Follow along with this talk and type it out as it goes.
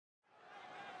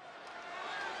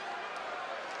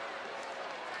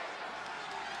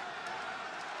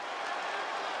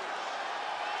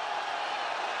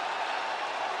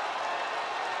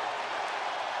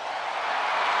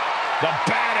The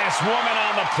baddest woman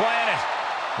on the planet,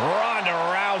 Ronda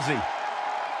Rousey.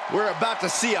 We're about to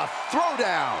see a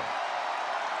throwdown.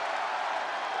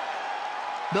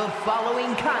 The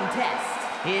following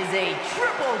contest is a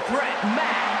triple threat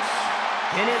match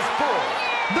and is for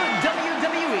the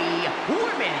WWE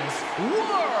Women's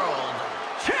World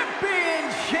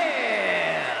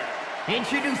Championship.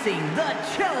 Introducing the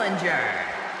challenger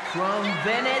from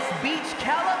Venice Beach,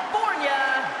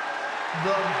 California,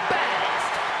 the baddest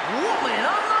woman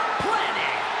on the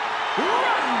planet,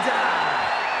 Ronda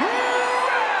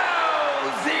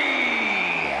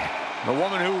Rousey. The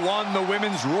woman who won the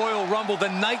Women's Royal Rumble the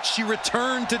night she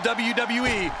returned to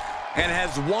WWE and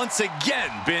has once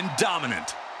again been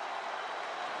dominant.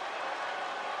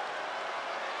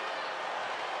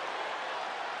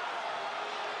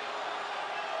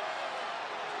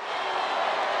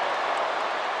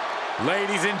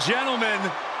 Ladies and gentlemen,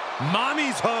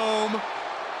 Mommy's home.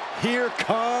 Here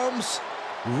comes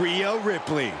Rhea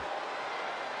Ripley.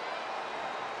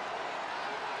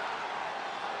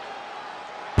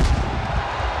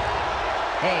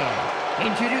 And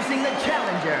introducing the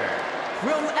challenger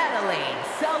from Adelaide,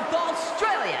 South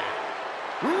Australia,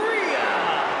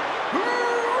 Rhea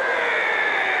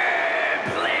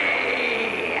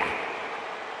Ripley.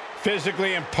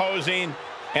 Physically imposing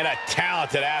and a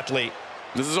talented athlete.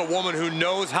 This is a woman who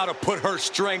knows how to put her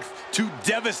strength to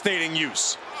devastating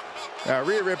use.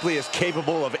 Rhea Ripley is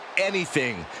capable of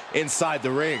anything inside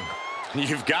the ring.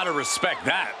 You've got to respect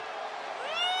that.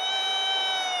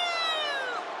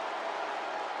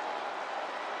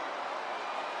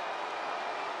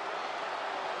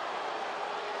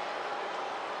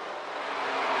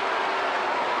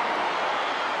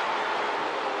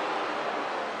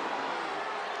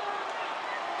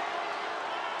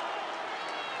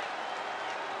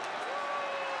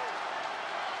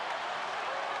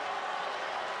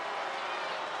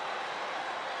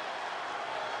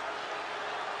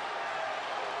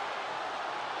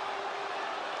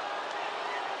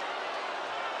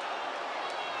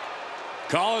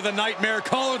 Call her the Nightmare,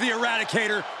 call her the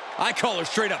Eradicator. I call her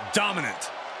straight up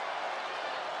dominant.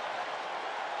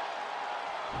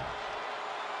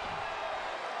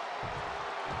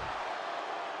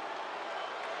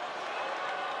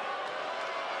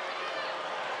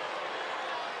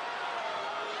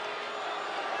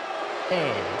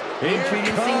 And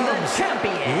introducing the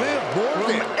champion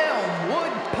from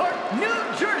Elmwood Park, New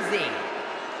Jersey,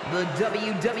 the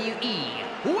WWE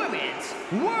Women's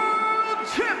World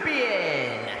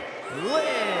Champion,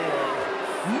 Liv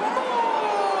Morgan.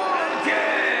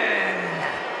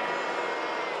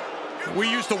 We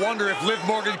used to wonder if Liv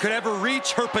Morgan could ever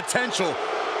reach her potential.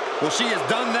 Well, she has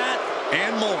done that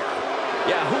and more.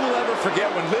 Yeah, who will ever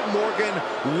forget when Liv Morgan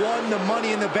won the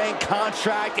Money in the Bank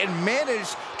contract and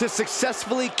managed to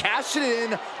successfully cash it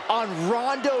in on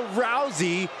Ronda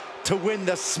Rousey to win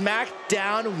the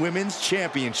SmackDown Women's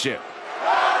Championship.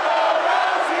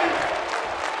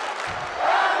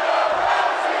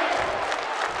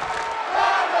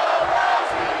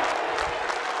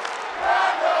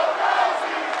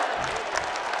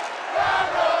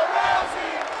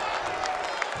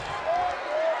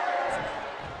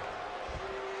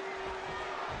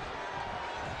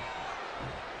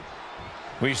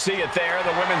 We see it there,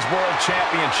 the Women's World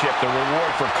Championship, the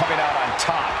reward for coming out on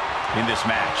top in this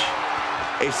match.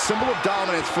 A symbol of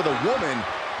dominance for the woman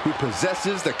who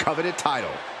possesses the coveted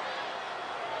title.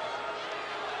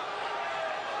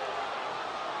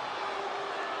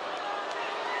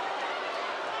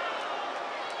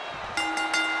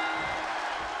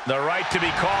 The right to be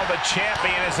called the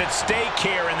champion is at stake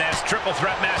here in this triple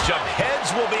threat matchup.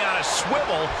 Heads will be on a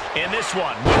swivel in this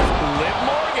one with Liv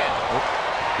Morgan.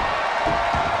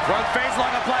 Front face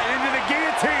lock applied into the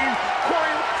guillotine.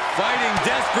 Fighting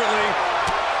desperately.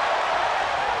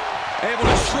 Able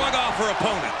to shrug off her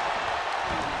opponent.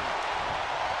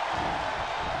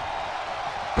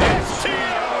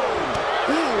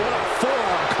 Ooh, what a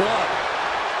forearm club.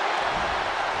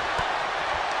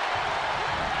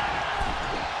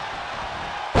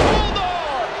 Hold on!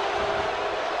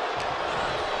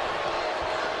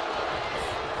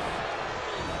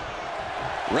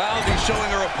 Rousey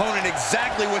showing her opponent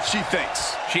exactly what she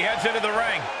thinks. She heads into the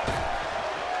ring.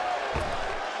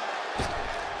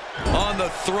 On the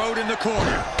throat in the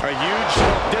corner. A huge show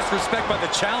of disrespect by the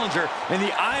challenger, and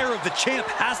the ire of the champ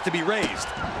has to be raised.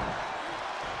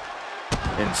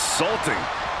 Insulting.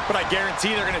 But I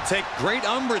guarantee they're going to take great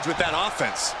umbrage with that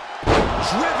offense.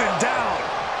 Driven down.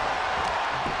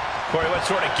 Corey, what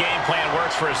sort of game plan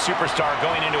works for a superstar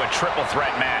going into a triple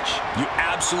threat match? You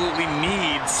absolutely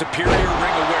need superior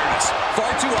ring awareness. Far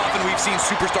too often we've seen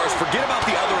superstars forget about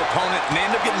the other opponent and they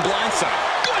end up getting blindsided.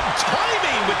 Good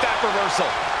timing with that reversal.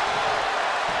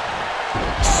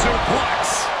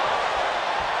 Suplex.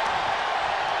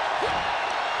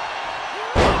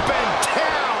 Up and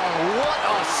down. What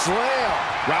a slam.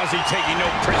 Rousey taking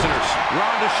no prisoners.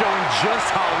 Ronda showing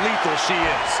just how lethal she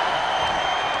is.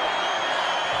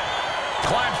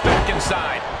 Climbs back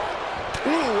inside.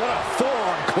 Ooh, what a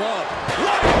forearm club.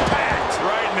 What impact!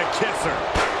 Right in the kisser.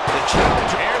 The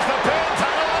challenger. Here's the pin.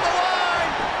 Title on the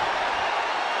line.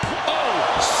 Oh,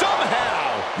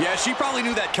 somehow. Yeah, she probably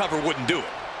knew that cover wouldn't do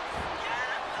it.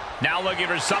 Now looking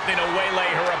for something to waylay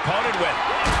her opponent with.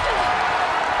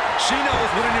 She knows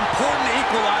what an important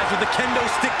equalizer the kendo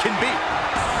stick can be.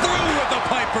 Through with the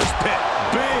Piper's Pit.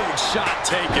 Big shot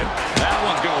taken. That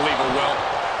one's going to leave her well.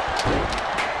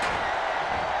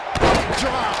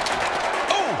 Drop.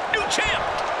 Oh, new champ.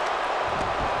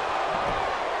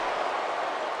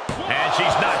 And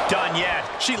she's not done yet.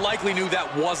 She likely knew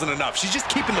that wasn't enough. She's just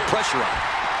keeping the pressure on.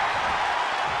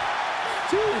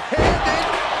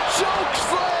 Two-handed choke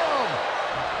slam.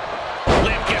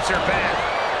 Liv gets her back.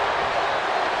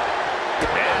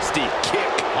 Nasty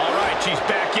kick. All right, she's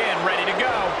back in, ready to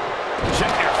go.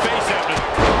 Check her face out.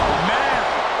 Oh, man.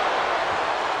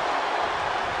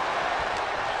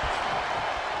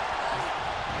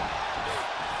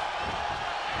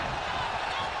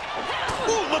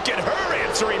 Ooh, look at her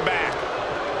answering back.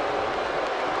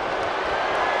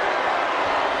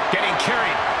 Getting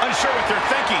carried, unsure what they're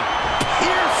thinking.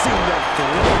 Piercing the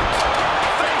throat.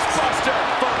 Face buster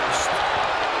first.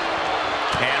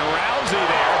 And Rousey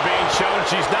there being shown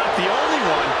she's not the only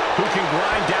one who can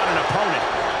grind down an opponent.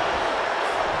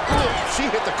 Ooh, she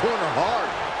hit the corner hard.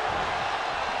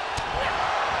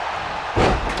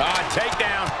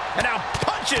 Takedown. And now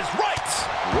punches right.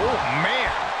 Oh, man.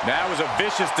 That was a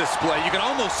vicious display. You can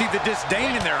almost see the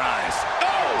disdain in their eyes.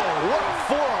 Oh, what a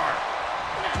forearm.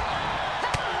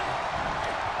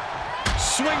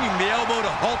 Swinging the elbow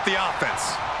to halt the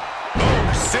offense. Boom,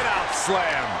 sit-out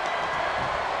slam.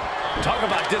 Talk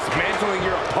about dismantling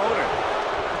your opponent.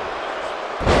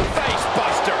 Face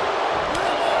buster.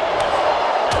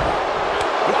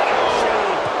 What a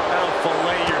shot. That'll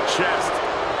fillet your chest.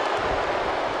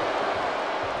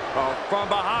 Oh, from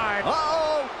behind.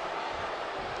 Uh-oh.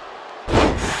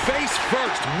 Face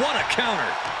first. What a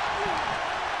counter.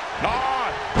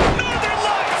 Northern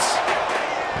Lights.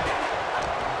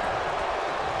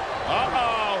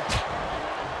 Uh-oh.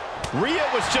 Rhea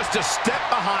was just a step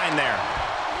behind there.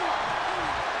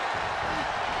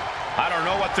 I don't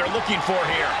know what they're looking for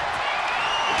here.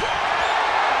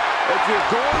 If you're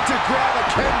going to grab a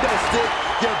kendo stick,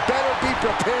 you better be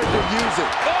prepared to use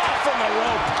it. Oh, from the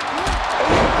rope.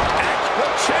 The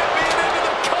champion into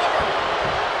the cover.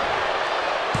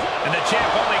 And the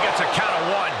champ only gets a count of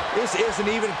one. This isn't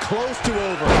even close to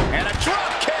over. And a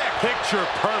drop kick. Picture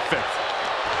perfect.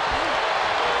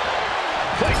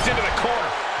 Placed into the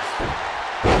corner.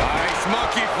 Nice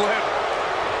monkey flip.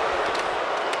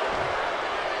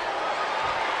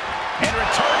 And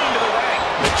returning to the ring.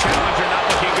 The challenger not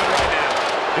looking good right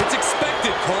now. It's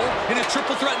expected, Cole. In a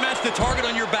triple threat match, the target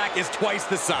on your back is twice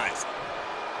the size.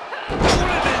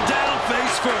 Driven down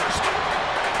face first.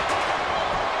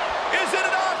 Is it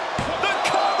enough? The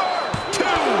cover! Two!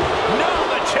 No,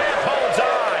 the champ holds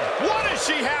on. What does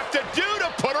she have to do to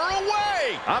put her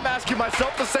away? I'm asking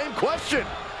myself the same question.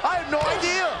 I have no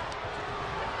idea.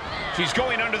 She's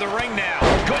going under the ring now.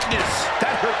 Goodness,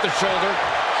 that hurt the shoulder.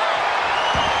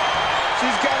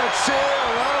 She's got a chill.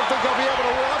 I don't think I'll be able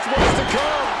to watch what's to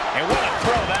come. And what a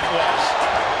throw that was.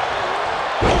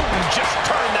 Boom, just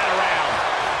turned that around.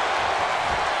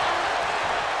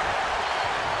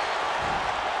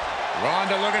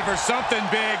 Ronda looking for something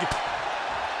big.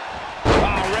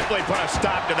 Oh, Ripley put a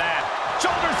stop to that.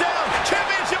 Shoulders down,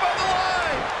 championship on the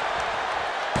line.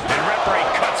 And referee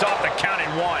cuts off the count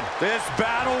in one. This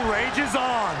battle rages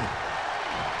on.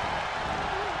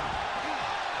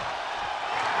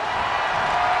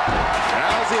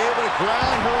 Rousey able to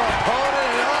ground her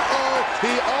opponent, and uh-oh,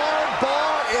 the arm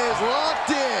bar is locked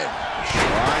in.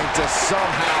 Trying to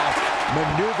somehow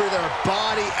maneuver their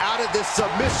body out of this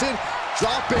submission,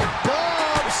 dropping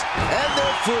bombs, and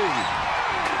they're free.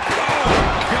 Oh,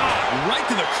 God, right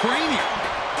to the cranium.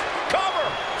 Cover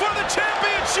for the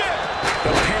championship.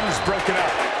 The pin's broken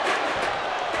up.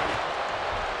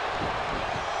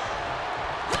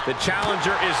 The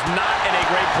challenger is not in a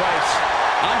great place.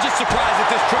 I'm just surprised that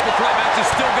this triple threat match is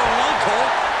still going on, Cole.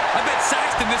 I bet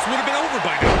Saxton this would have been over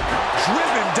by now.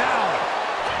 Driven down.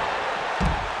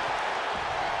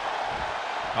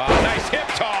 hip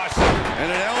toss.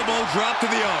 And an elbow drop to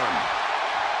the arm.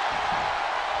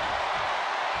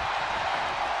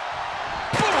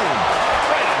 Boom!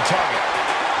 Right on target.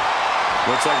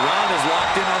 Looks like Ronda's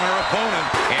locked in on her opponent.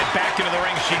 And back into the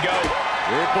ring she goes.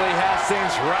 Ripley has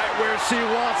things right where she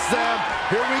wants them.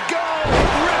 Here we go.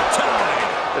 Riptide.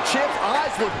 The champ's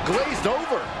eyes look glazed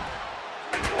over.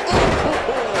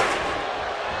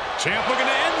 Champ looking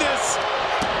to end this.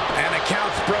 And the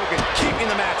count's broken, keeping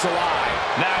the match alive.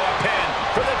 Now a pin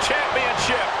for the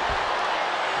championship.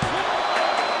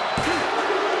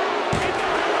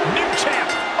 New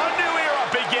champ, a new era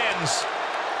begins.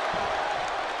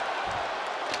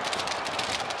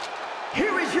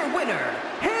 Here is your winner,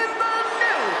 and the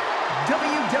new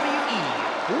WWE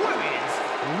Women's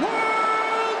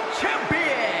World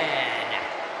Champion,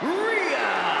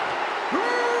 Rhea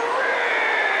Ripley.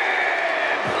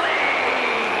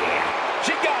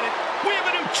 She got it. We have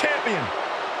a new champion.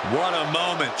 What a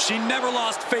moment. She never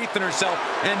lost faith in herself,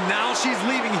 and now she's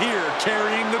leaving here carrying